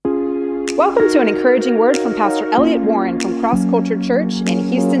Welcome to an encouraging word from Pastor Elliott Warren from Cross Culture Church in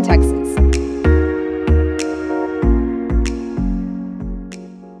Houston, Texas.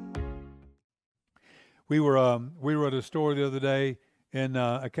 We were at a store the other day in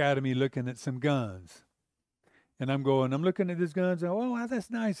Academy looking at some guns, and I'm looking at these guns. And, oh, wow, that's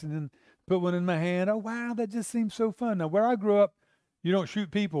nice. And then put one in my hand. Oh, wow, that just seems so fun. Now, where I grew up, you don't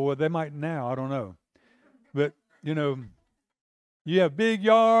shoot people. Well, they might now. I don't know, but you have big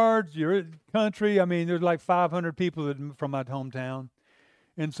yards. You're in country. I mean, there's like 500 people from my hometown,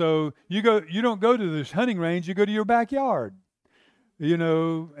 and so you don't go to this hunting range. You go to your backyard,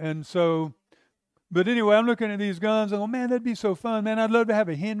 and so. But anyway, I'm looking at these guns and go, man, that'd be so fun, man. I'd love to have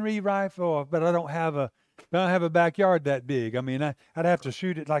a Henry rifle, but I don't have a backyard that big. I mean, I'd have to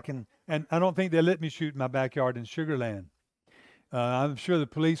shoot it and I don't think they let me shoot in my backyard in Sugar Land. I'm sure the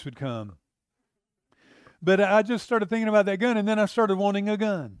police would come. But I just started thinking about that gun, and then I started wanting a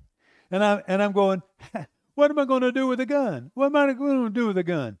gun. And I'm going, what am I going to do with a gun? What am I going to do with a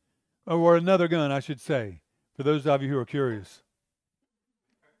gun? Or another gun, I should say, for those of you who are curious.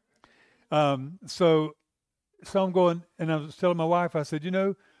 So I'm going, and I was telling my wife, I said,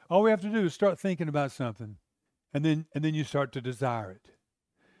 all we have to do is start thinking about something, and then you start to desire it.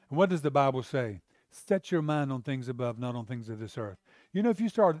 And what does the Bible say? Set your mind on things above, not on things of this earth. If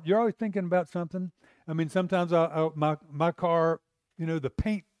you're always thinking about something. I mean, sometimes my car, the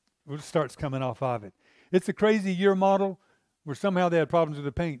paint starts coming off of it. It's a crazy year model where somehow they had problems with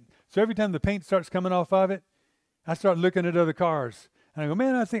the paint. So every time the paint starts coming off of it, I start looking at other cars. And I go,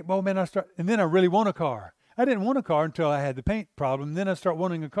 and then I really want a car. I didn't want a car until I had the paint problem. And then I start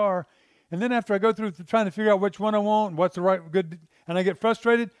wanting a car. And then after I go through trying to figure out which one I want, what's the right good, and I get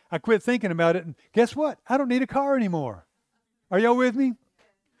frustrated, I quit thinking about it. And guess what? I don't need a car anymore. Are y'all with me?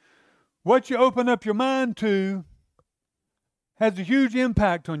 What you open up your mind to has a huge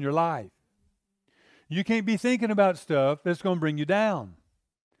impact on your life. You can't be thinking about stuff that's going to bring you down.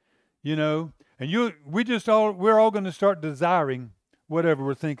 And we're all going to start desiring whatever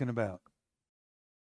we're thinking about.